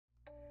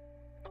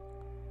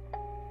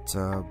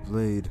Ty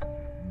Blade,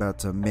 about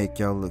to make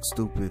y'all look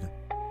stupid.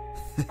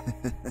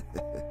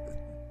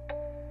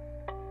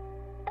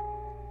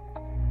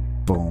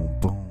 Boom,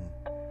 boom.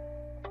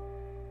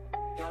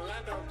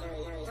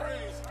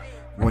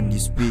 When you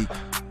speak,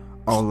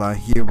 all I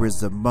hear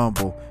is a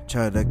mumble.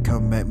 Try to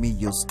come at me,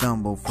 you'll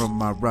stumble. From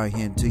my right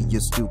hand to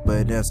your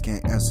stupid ass,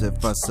 can't answer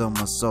if I sell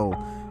my soul.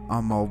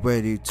 I'm all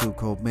ready to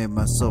commit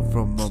myself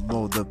from a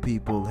mold of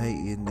people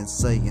hating and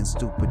saying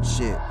stupid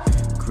shit,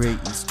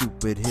 creating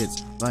stupid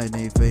hits. Life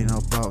ain't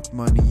about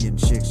money and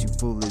chicks, you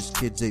foolish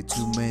kids ate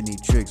too many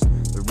tricks.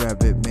 The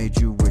rabbit made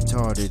you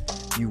retarded.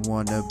 You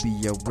wanna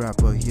be a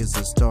rapper, here's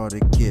a starter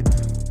kit.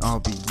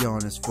 I'll be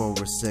honest for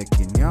a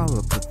second, y'all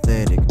are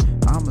pathetic.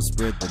 I'ma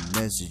spread the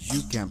message,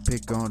 you can't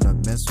pick on a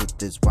mess with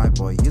this white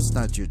boy, it's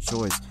not your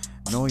choice.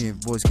 Annoying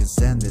voice can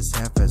stand this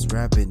half-ass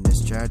rapping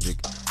is tragic.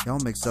 Y'all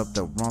mix up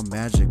the wrong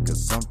magic or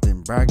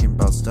something, bragging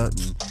about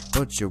stunting,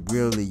 but you're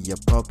really a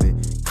puppet.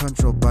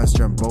 Controlled by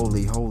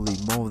Stromboli, holy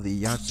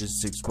moly, I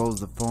just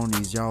expose the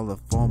phonies. Y'all are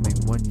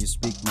foaming when you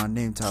speak my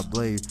name, Ty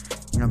Blade.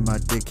 And my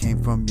dick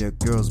came from your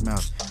girl's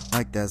mouth.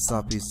 Like that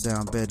sloppy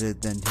sound, better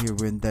than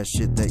hearing that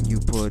shit that you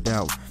put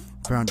out.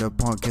 Frowned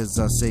upon cause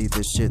I say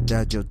the shit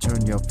that you'll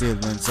turn your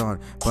feelings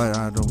on. But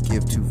I don't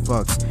give two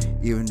fucks,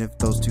 even if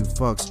those two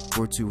fucks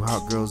were two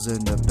hot girls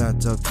in the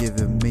bathtub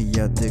giving me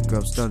a dick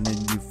up, stunning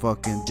you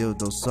fucking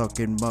dildo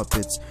sucking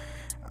muppets.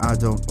 I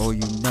don't owe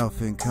you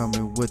nothing,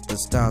 coming with the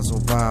style so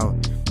vile.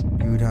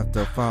 You'd have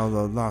to file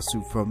a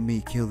lawsuit from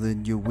me,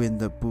 killing you in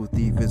the booth.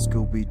 Even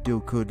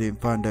Scooby-Doo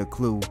couldn't find a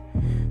clue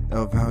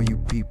of how you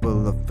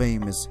people are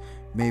famous.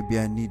 Maybe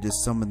I need to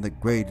summon the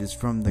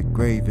greatest from the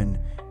grave and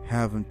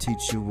have them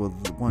teach you a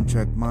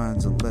one-track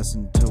mind's a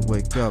lesson to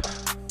wake up.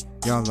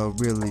 Y'all are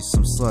really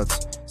some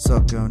sluts,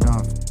 sucking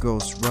off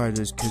ghost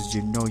writers cause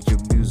you know your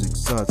music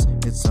sucks.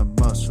 It's a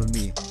must for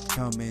me,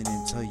 come in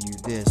and tell you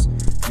this,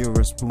 you're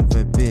a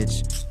spoon-fed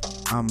bitch.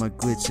 I'm a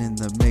glitch in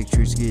the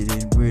matrix,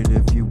 getting rid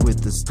of you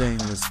with the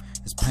stainless.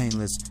 It's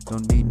painless,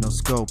 don't need no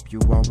scope,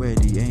 you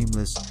already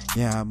aimless.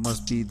 Yeah, I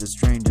must be the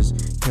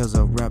strangest, cause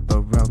I rap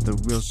about the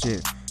real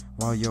shit,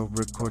 while your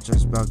record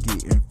track's about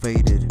getting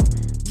faded.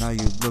 Now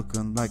you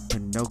looking like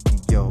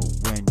Pinocchio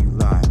when you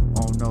lie.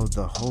 Oh no,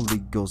 the Holy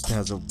Ghost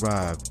has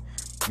arrived.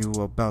 You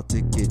about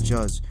to get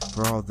judged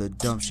for all the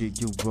dumb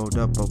shit you wrote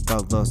up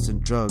about lust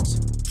and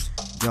drugs.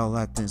 Y'all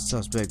acting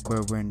suspect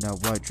wearing a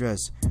white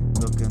dress,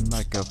 looking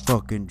like a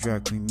fucking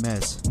drag queen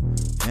mess.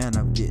 Man,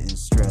 I'm getting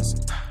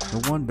stressed.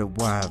 No wonder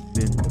why I've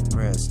been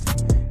depressed.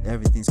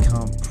 Everything's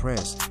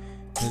compressed,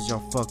 cause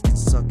y'all fucking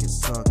suck at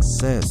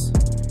success.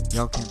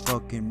 Y'all can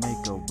fucking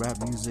make a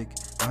rap music,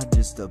 I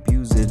just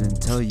abuse it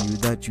and tell you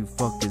that you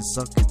fucking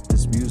suck at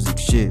this music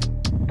shit.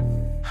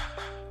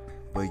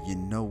 But you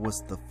know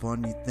what's the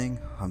funny thing?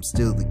 I'm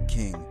still the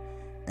king,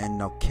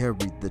 and I'll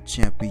carry the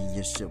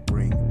championship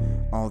ring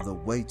all the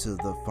way to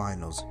the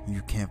finals.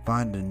 You can't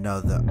find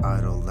another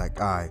idol like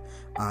I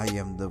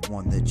am the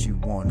one that you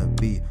wanna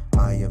be.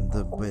 I am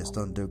the best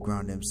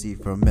underground MC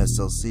from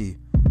SLC,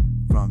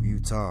 from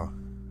Utah,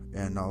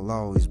 and I'll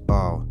always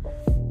ball,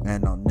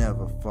 and I'll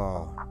never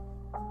fall.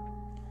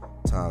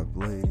 Ty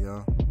Blade,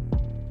 y'all.